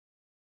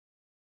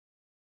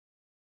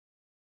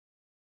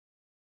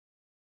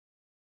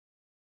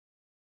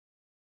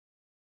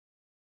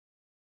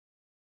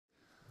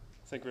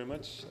Thank you very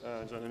much,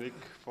 John and Nick,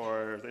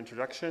 for the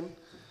introduction.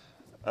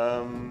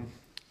 I'm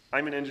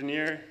an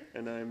engineer,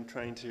 and I'm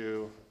trying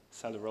to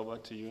sell a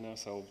robot to you now,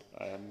 so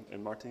I'm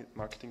in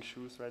marketing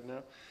shoes right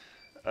now.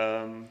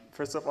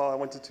 First of all, I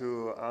wanted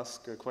to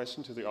ask a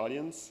question to the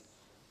audience.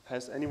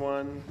 Has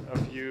anyone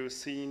of you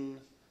seen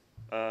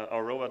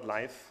our robot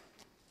live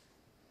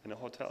in a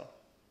hotel?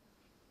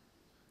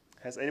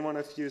 Has anyone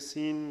of you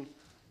seen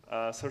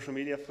social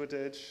media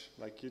footage,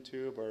 like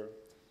YouTube or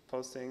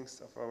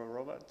postings of our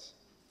robot?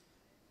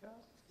 Yeah,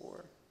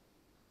 4.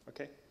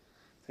 Okay,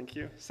 thank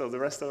you. So the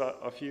rest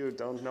of you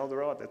don't know the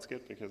robot. That's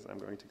good, because I'm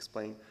going to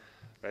explain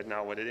right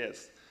now what it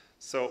is.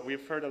 So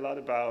we've heard a lot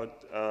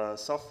about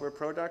software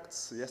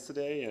products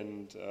yesterday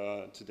and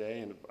today,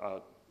 and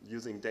about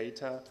using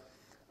data.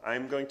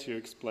 I'm going to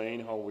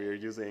explain how we're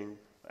using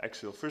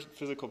actual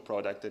physical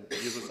product that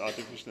uses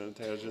artificial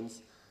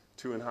intelligence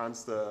to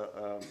enhance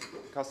the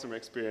customer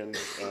experience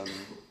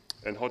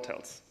in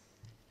hotels.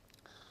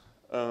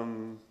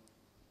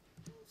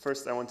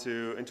 First, I want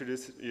to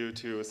introduce you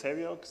to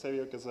Saviok.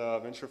 Saviok is a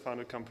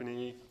venture-founded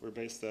company. We're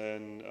based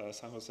in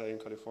San Jose in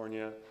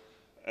California,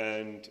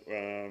 and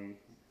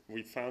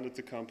we founded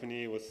the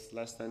company with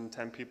less than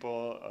 10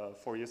 people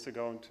 4 years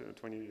ago in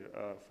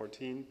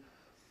 2014.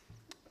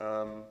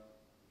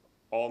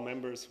 All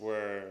members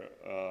were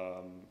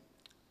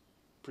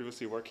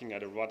previously working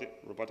at a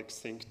robotics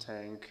think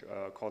tank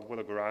called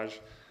Willow Garage.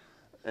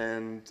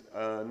 And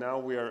now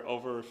we are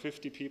over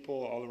 50 people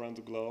all around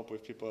the globe,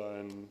 with people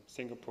in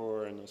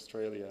Singapore and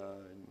Australia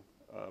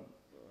and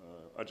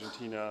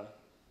Argentina.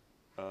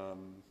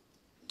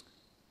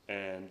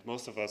 And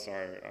most of us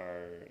are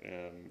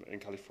in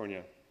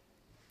California.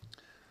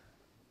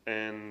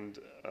 And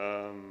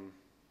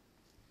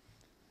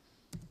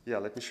yeah,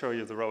 let me show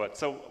you the robot.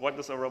 So what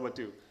does our robot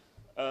do?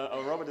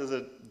 Our robot is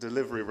a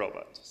delivery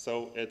robot.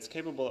 So it's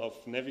capable of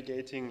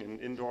navigating in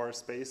indoor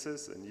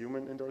spaces, in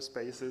human indoor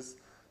spaces,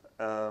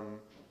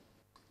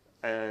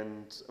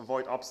 and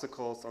avoid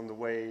obstacles on the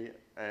way,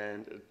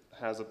 and it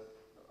has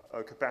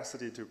a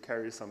capacity to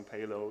carry some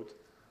payload,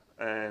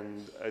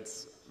 and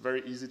it's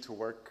very easy to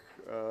work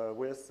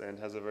with, and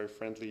has a very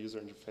friendly user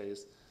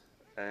interface.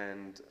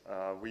 And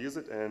we use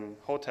it in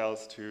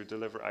hotels to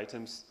deliver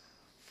items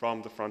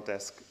from the front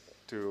desk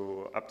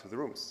up to the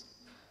rooms.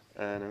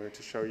 And I'm going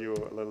to show you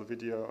a little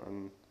video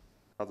on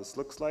how this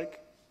looks like.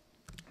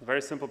 A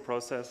very simple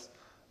process.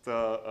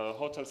 The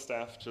hotel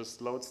staff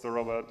just loads the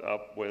robot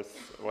up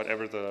with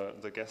whatever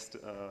the guest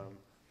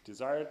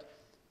desired,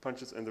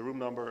 punches in the room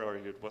number, or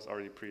it was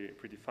already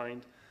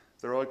predefined.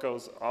 The robot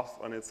goes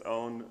off on its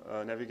own,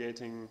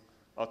 navigating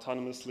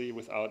autonomously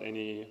without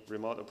any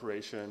remote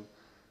operation,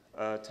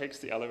 takes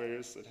the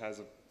elevators. It has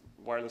a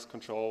wireless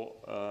control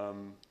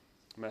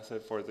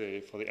method for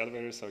the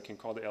elevators, so it can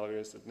call the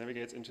elevators. It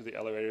navigates into the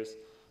elevators,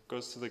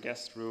 goes to the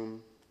guest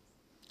room,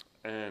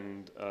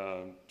 and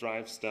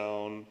drives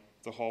down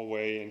the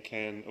hallway and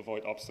can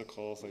avoid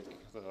obstacles like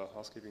the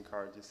housekeeping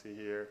card you see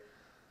here.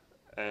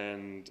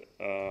 And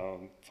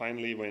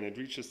finally, when it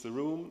reaches the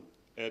room,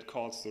 it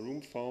calls the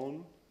room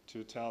phone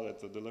to tell that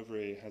the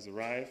delivery has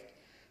arrived.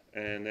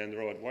 And then the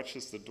robot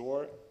watches the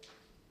door,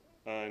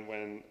 and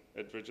when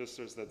it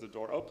registers that the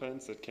door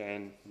opens, it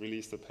can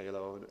release the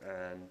payload,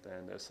 and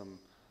then there's some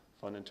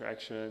fun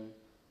interaction.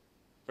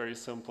 Very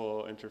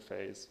simple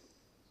interface.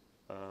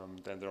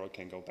 Then the robot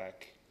can go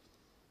back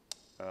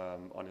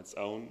on its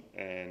own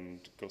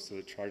and goes to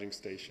the charging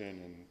station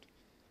and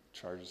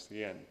charges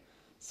again.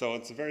 So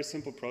it's a very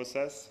simple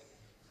process,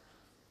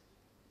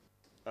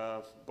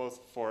 both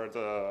for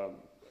the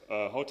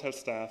hotel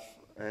staff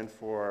and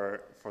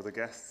for the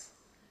guests.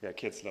 Yeah,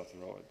 kids love the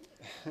robot.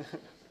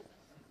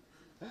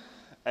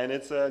 And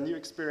it's a new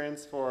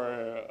experience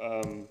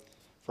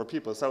for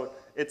people. So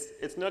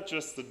it's not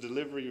just the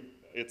delivery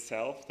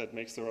itself that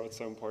makes the robot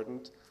so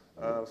important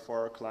for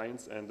our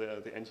clients and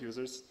the end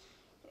users.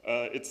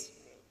 It's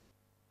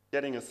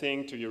getting a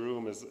thing to your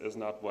room is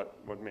not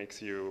what makes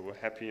you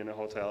happy in a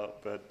hotel,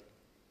 but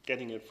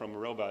getting it from a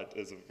robot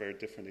is a very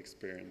different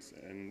experience.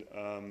 And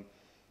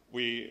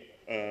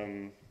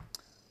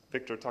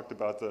Victor talked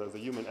about the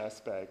human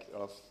aspect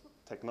of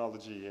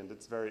technology, and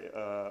it's very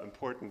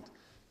important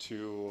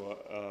to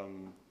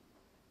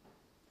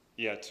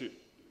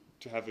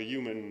have a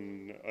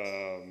human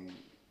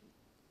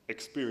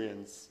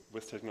experience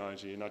with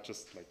technology, not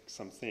just like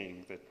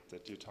something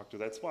that you talk to.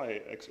 That's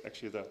why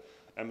actually the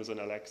Amazon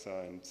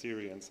Alexa and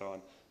Siri and so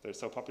on, they're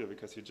so popular,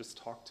 because you just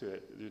talk to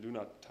it. You do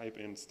not type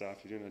in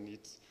stuff. You do not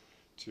need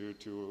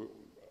to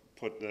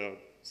put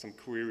some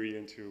query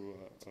into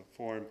a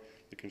form.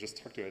 You can just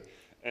talk to it.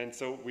 And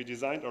so we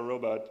designed our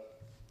robot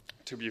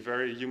to be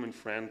very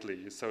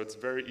human-friendly, so it's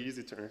very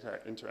easy to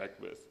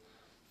interact with.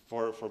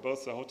 For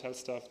both the hotel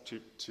staff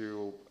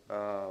to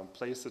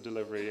place the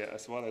delivery,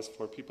 as well as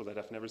for people that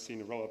have never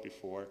seen a robot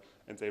before,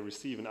 and they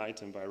receive an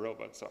item by a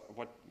robot. So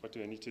what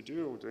do I need to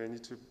do? Do I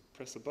need to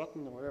press a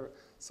button or whatever?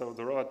 So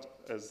the robot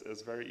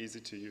is very easy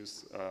to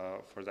use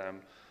for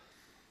them.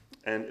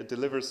 And it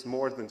delivers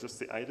more than just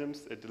the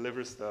items. It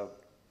delivers the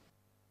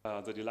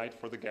delight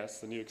for the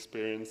guests, the new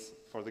experience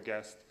for the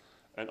guest,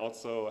 and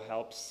also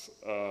helps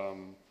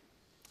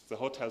the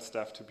hotel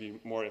staff to be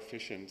more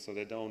efficient, so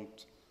they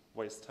don't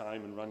waste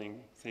time in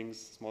running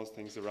small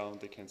things around.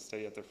 They can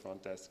stay at the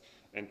front desk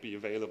and be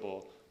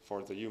available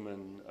for the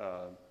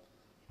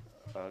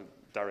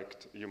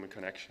direct human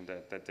connection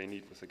that they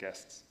need with the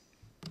guests.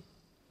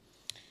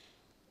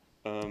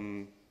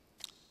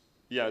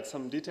 Yeah,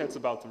 some details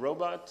about the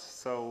robot.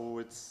 So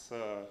it's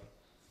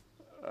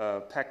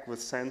packed with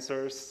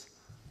sensors.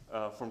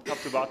 From top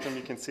to bottom,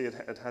 you can see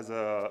it has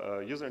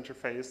a user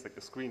interface, like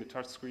a screen, a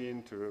touch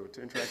screen to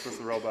interact with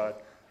the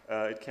robot.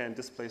 It can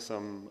display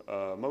some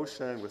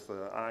motion with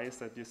the eyes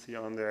that you see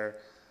on there,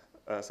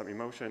 some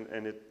emotion,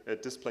 and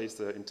it displays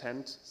the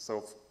intent.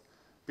 So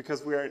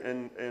because we are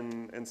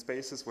in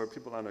spaces where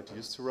people are not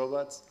used to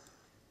robots,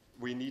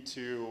 we need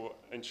to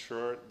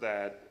ensure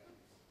that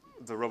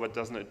the robot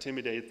doesn't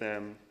intimidate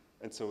them,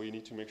 and so we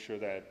need to make sure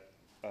that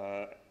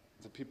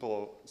the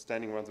people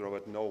standing around the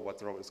robot know what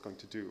the robot is going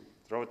to do.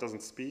 The robot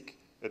doesn't speak,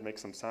 it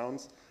makes some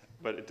sounds,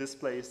 but it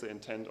displays the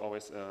intent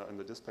always on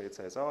the display. It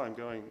says, oh, I'm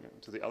going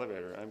to the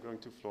elevator, I'm going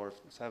to floor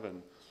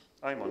 7,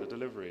 I'm on a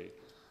delivery.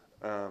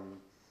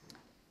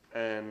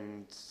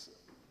 And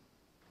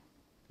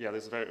yeah,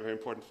 this is very, very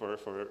important for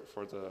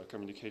the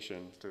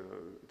communication to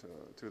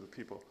the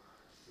people.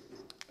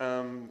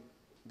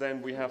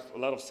 Then we have a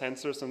lot of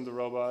sensors in the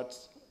robot.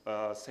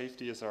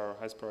 Safety is our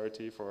highest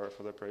priority for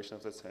the operation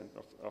of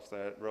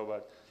that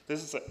robot.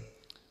 This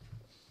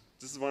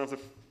is one of the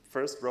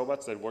first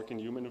robots that work in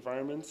human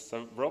environments.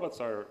 So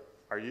robots are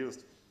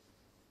used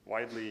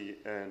widely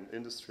in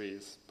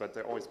industries, but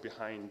they're always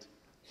behind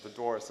the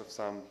doors of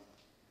some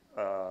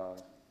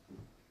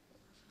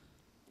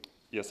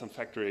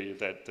factory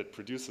that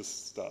produces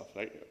stuff.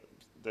 Like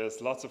there's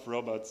lots of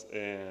robots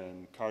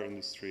in car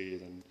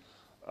industry and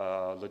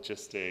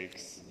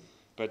logistics,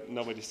 but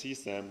nobody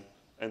sees them,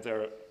 and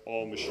they're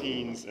all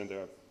machines and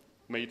they're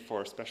made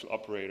for special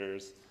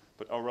operators.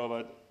 But our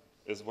robot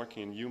is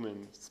working in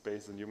human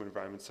space and human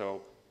environment,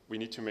 so we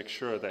need to make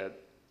sure that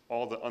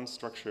all the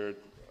unstructured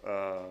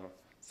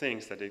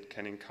things that it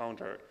can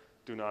encounter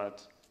do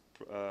not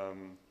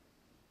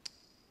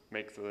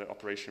make the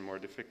operation more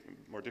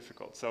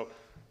difficult. So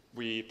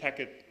we pack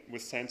it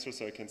with sensors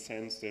so it can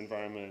sense the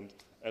environment.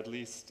 At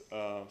least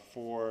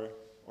 4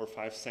 or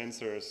 5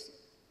 sensors,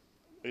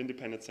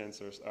 independent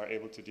sensors, are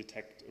able to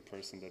detect a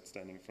person that's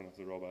standing in front of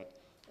the robot,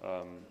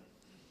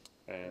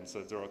 and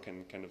so the robot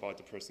can avoid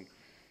the person.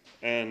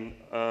 And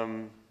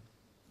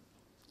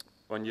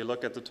when you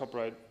look at the top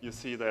right, you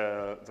see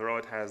the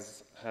robot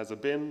has a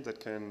bin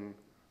that can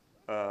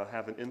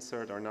have an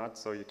insert or not,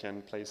 so you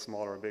can place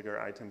smaller or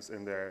bigger items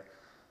in there,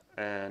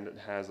 and it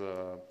has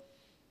a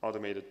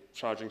automated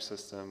charging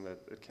system that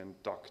it can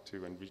dock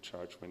to and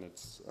recharge when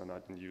it's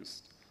not in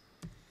use.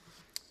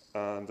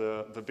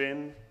 The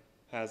bin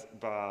has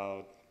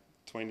about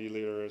 20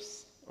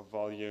 liters of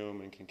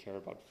volume and can carry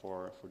about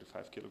 4 to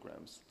 5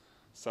 kilograms.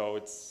 So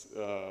it's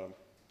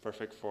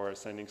perfect for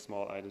sending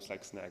small items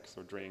like snacks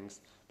or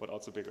drinks, but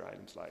also bigger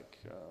items like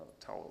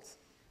towels.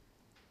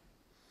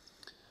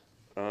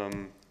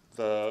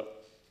 The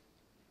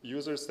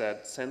users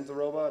that send the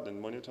robot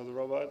and monitor the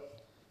robot,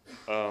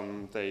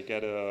 they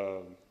get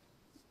a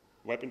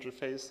web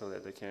interface so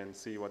that they can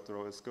see what the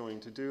robot is going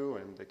to do,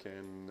 and they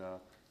can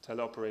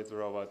teleoperate the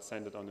robot,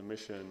 send it on a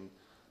mission,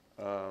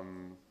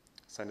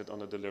 send it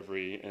on a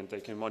delivery, and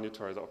they can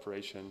monitor the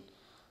operation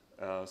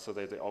so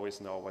that they always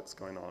know what's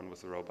going on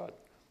with the robot.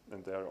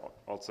 And they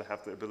also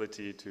have the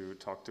ability to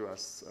talk to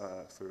us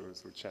through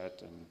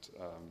chat and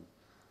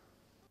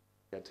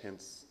get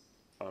hints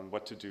on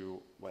what to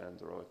do when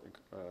the robot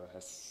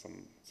has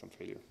some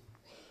failure.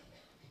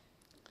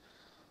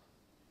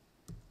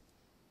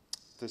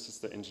 This is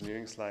the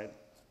engineering slide.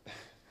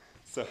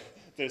 So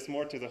there's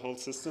more to the whole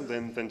system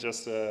than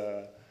just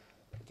the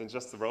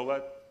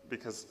robot,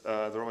 because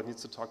the robot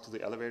needs to talk to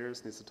the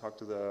elevators, needs to talk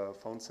to the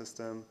phone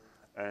system,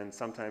 and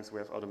sometimes we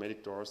have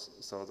automatic doors,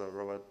 so the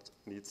robot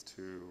needs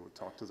to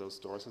talk to those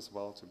doors as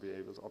well to be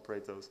able to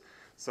operate those.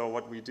 So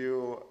what we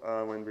do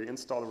when we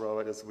install the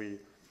robot is we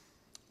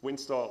bring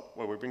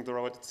the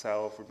robot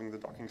itself, we bring the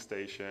docking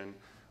station,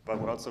 but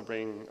we also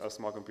bring a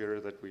small computer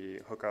that we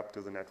hook up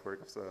to the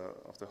network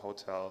of the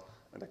hotel,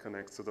 and that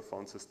connects to the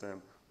phone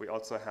system. We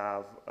also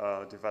have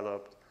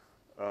developed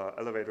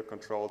elevator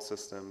control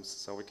systems,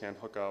 so we can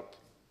hook up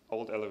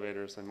old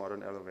elevators and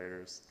modern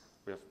elevators.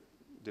 We have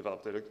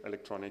developed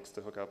electronics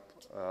to hook up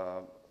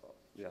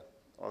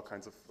all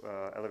kinds of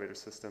elevator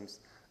systems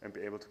and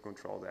be able to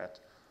control that.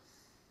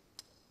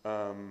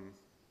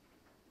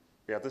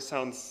 This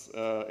sounds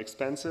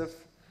expensive,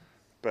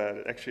 but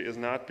it actually is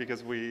not,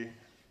 because we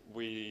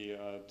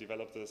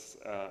develop this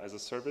as a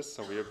service,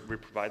 so we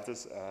provide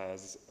this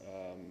as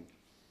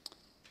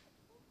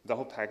the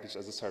whole package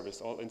as a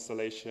service, all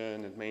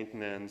installation and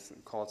maintenance,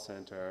 and call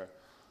center,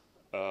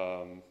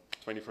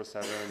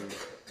 24/7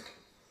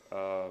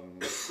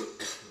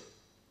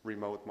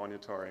 remote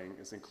monitoring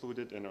is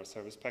included in our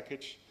service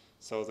package.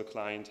 So the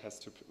client has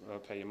to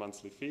pay a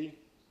monthly fee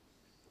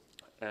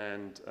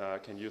and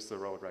can use the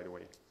robot right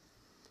away.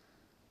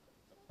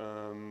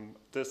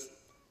 This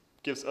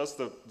gives us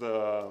the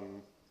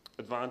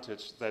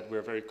advantage that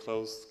we're very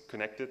close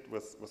connected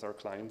with our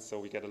clients, so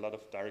we get a lot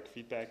of direct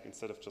feedback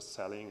instead of just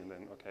selling and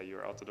then, okay,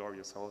 you're out the door,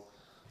 you're sold,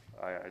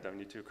 I don't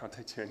need to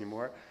contact you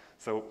anymore.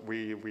 So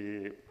we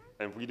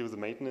do the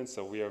maintenance,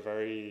 so we are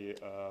very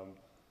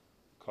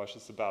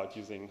cautious about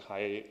using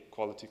high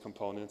quality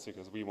components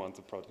because we want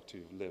the product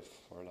to live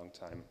for a long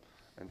time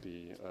and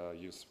be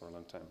used for a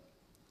long time.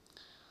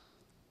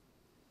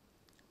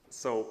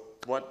 So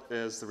what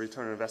is the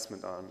return on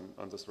investment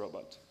on this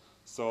robot?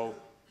 So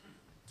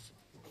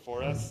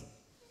for us,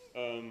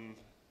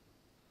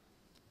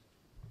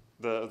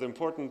 the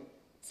important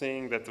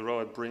thing that the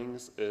robot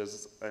brings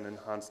is an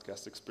enhanced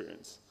guest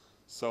experience.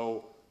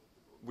 So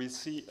we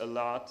see a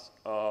lot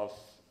of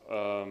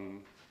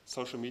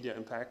social media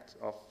impact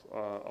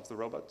of the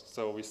robot.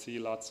 So we see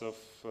lots of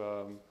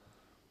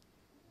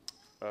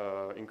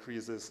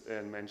increases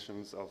in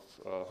mentions of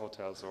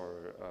hotels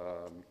or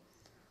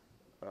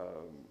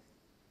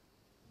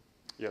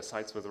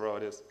sites where the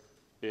robot is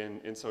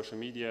in social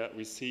media.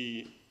 We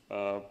see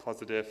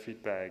positive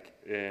feedback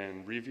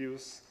in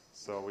reviews.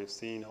 So we've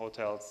seen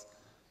hotels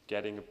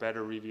getting a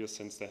better review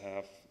since they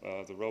have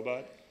the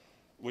robot,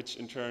 which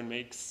in turn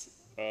makes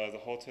the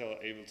hotel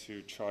able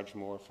to charge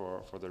more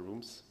for their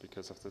rooms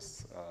because of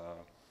this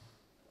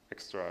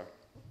extra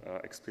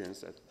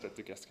experience that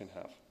the guests can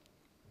have.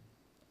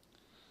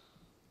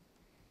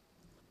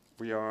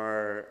 We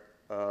are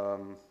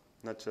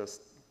not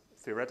just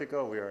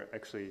theoretical, we are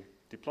actually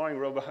deploying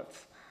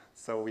robots.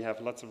 So we have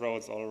lots of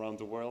robots all around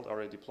the world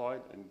already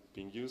deployed and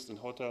being used in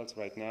hotels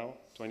right now,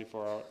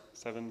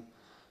 24/7.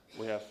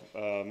 We have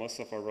most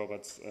of our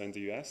robots in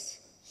the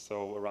US,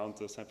 so around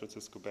the San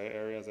Francisco Bay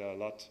Area there are a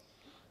lot.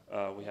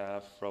 We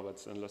have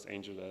robots in Los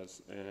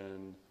Angeles,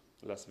 in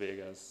Las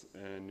Vegas,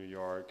 in New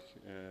York,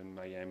 in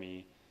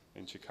Miami,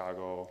 in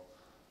Chicago.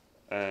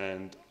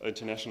 And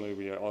internationally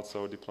we are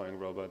also deploying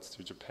robots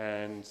to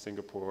Japan,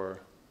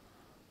 Singapore,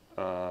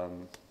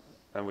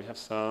 and we have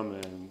some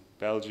in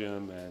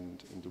Belgium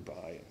and in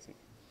Dubai, I think.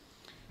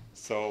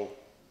 So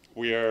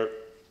we are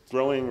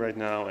growing right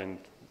now, and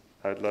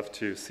I'd love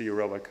to see a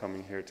robot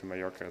coming here to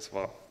Mallorca as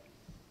well.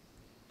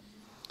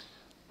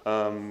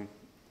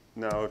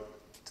 Now,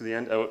 to the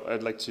end,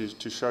 I'd like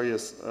to show you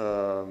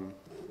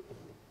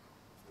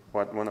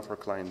what one of our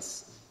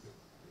clients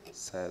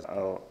said.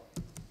 I'll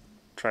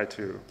try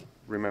to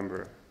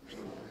remember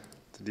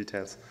the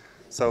details.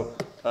 So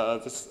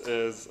this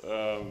is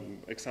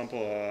example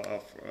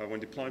of one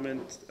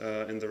deployment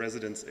in the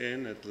Residence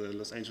Inn at the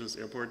Los Angeles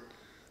airport.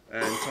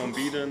 And Tom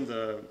Beeden,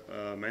 the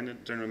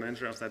general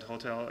manager of that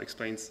hotel,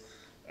 explains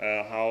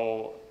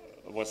how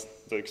was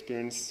the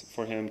experience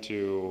for him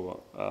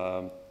to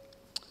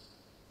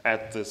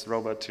add this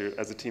robot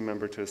as a team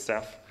member to his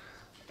staff.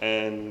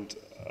 And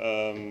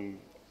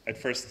at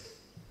first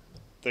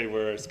they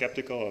were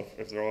skeptical of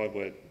if the robot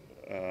would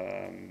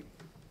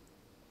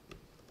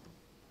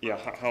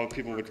how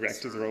people would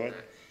react to the robot.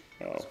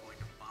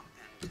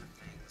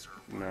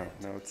 No,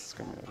 it's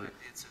coming out here.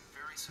 It's a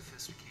very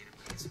sophisticated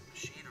piece of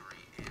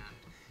machinery,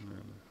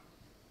 and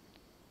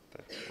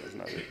that was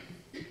not it.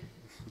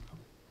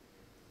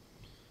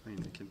 I mean,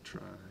 I can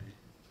try.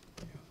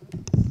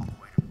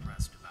 Quite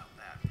impressed about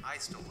that. I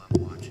still love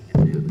watching it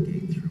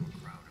navigate through a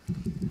crowd of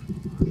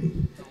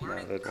people. The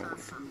learning curve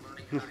for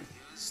learning how to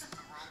use the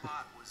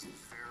robot was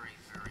very,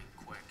 very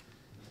quick.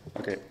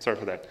 Okay, sorry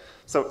for that.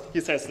 So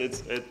he says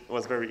it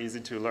was very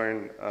easy to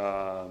learn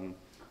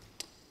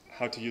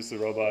how to use the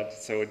robot.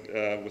 So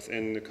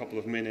within a couple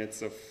of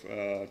minutes of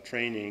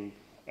training,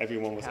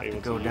 everyone was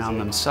able to go down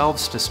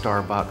themselves to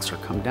Starbucks or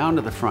come down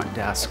to the front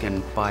desk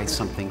and buy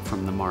something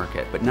from the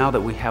market. But now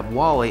that we have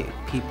Wally,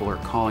 people are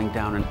calling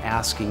down and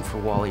asking for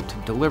Wally to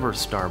deliver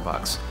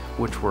Starbucks,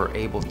 which we're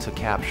able to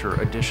capture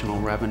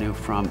additional revenue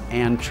from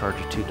and charge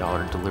a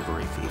 $2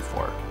 delivery fee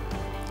for.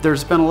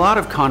 There's been a lot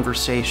of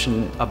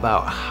conversation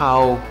about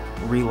how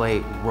Relay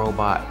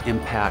Robot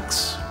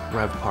impacts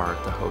RevPAR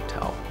at the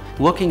hotel.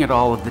 Looking at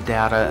all of the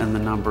data and the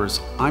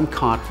numbers, I'm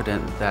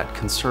confident that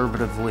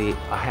conservatively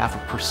a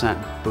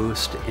 0.5%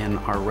 boost in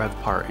our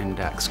RevPAR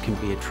index can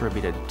be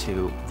attributed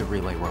to the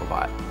Relay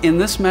Robot. And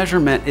this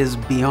measurement is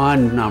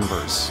beyond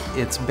numbers.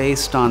 It's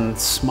based on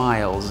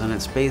smiles, and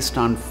it's based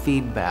on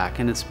feedback,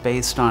 and it's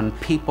based on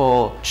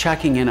people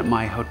checking in at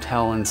my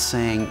hotel and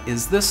saying,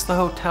 "Is this the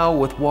hotel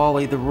with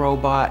Wally the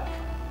robot?"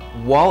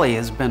 Wally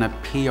has been a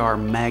PR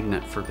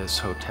magnet for this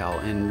hotel,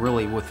 and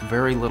really with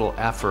very little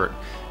effort.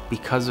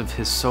 Because of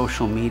his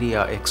social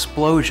media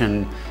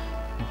explosion,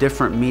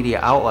 different media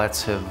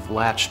outlets have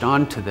latched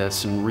onto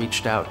this and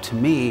reached out to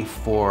me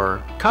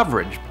for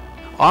coverage.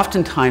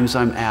 Oftentimes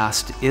I'm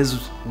asked,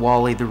 is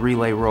Wally the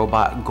Relay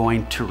Robot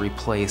going to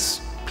replace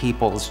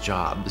people's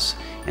jobs?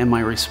 And my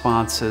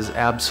response is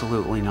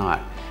absolutely not.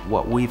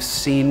 What we've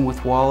seen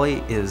with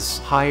Wally is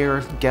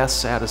higher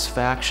guest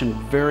satisfaction,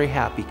 very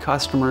happy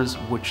customers,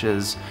 which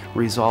has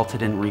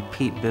resulted in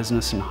repeat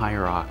business and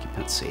higher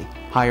occupancy.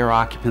 Higher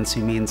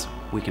occupancy means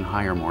we can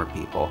hire more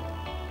people.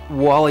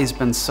 Wally's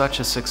been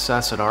such a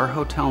success at our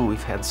hotel, and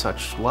we've had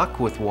such luck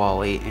with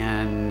Wally,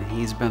 and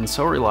he's been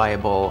so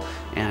reliable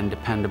and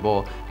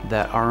dependable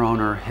that our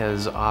owner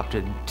has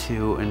opted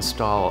to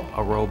install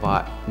a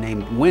robot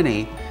named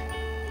Winnie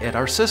at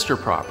our sister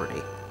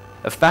property.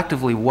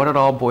 Effectively, what it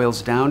all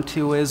boils down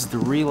to is the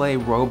relay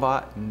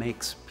robot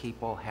makes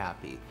people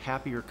happy.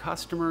 Happier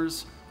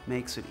customers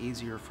makes it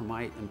easier for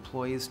my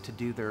employees to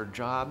do their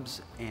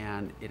jobs,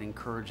 and it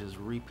encourages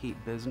repeat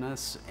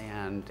business,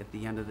 and at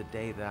the end of the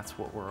day, that's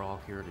what we're all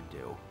here to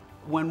do.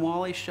 When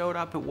Wally showed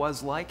up, it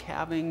was like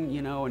having,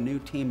 you know, a new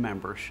team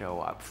member show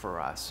up for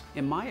us.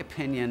 In my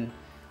opinion,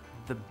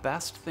 the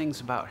best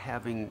things about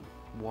having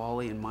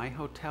Wally in my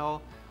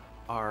hotel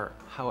are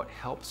how it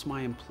helps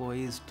my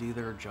employees do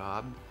their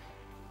job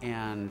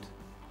and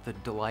the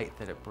delight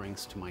that it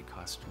brings to my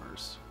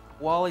customers.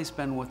 Wally's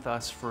been with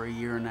us for a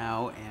year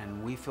now,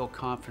 and we feel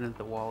confident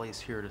that Wally's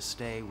here to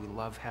stay. We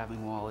love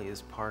having Wally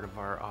as part of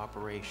our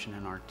operation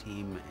and our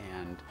team,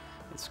 and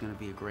it's going to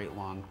be a great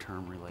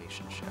long-term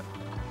relationship.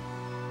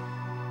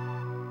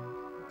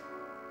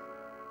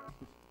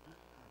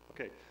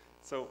 Okay,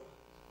 so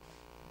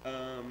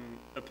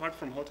apart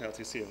from hotels,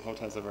 you see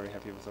hotels are very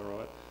happy with the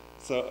robot.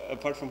 So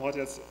apart from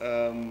hotels,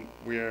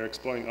 we are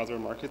exploring other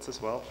markets as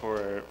well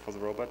for the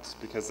robots,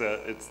 because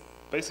it's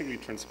basically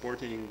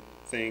transporting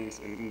things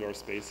in indoor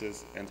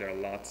spaces, and there are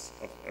lots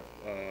of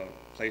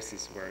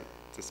places where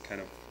this kind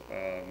of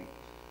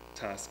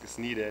task is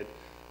needed.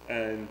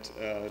 And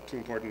two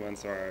important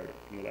ones are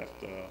on the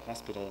left,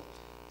 hospital.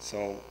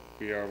 So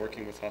we are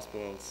working with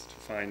hospitals to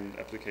find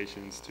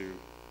applications to,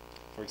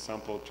 for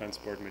example,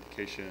 transport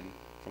medication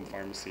from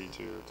pharmacy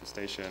to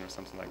station or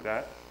something like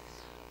that.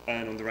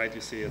 And on the right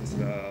you see it's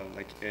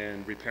like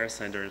in repair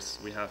centers.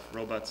 We have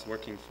robots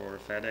working for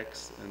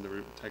FedEx in the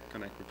Tech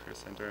Connect Repair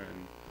Center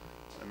in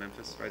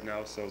Memphis right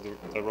now. So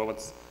the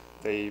robots,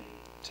 they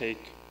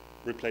take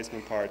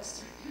replacement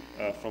parts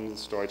from the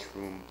storage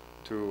room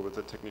to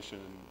the technician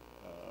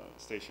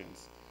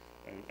stations.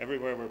 And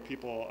everywhere where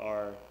people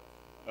are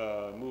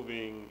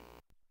moving,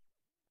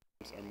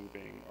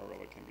 our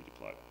robot can be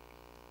deployed.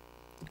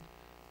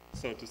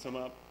 So to sum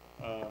up,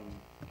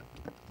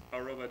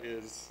 our robot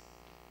is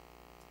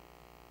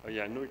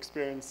a new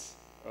experience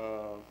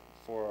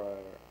for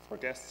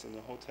guests in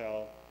the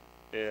hotel.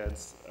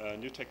 It's a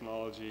new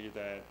technology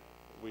that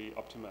we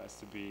optimize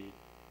to be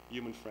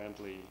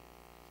human-friendly,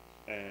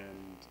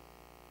 and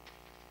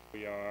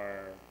we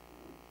are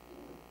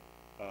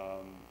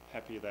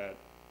happy that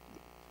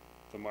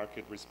the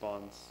market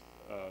responds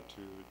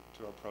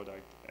to our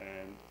product,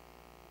 and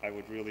I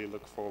would really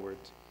look forward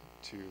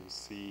to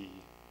see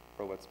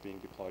robots being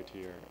deployed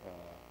here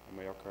in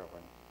Mallorca or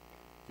in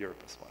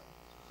Europe as well.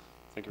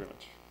 Thank you very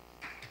much.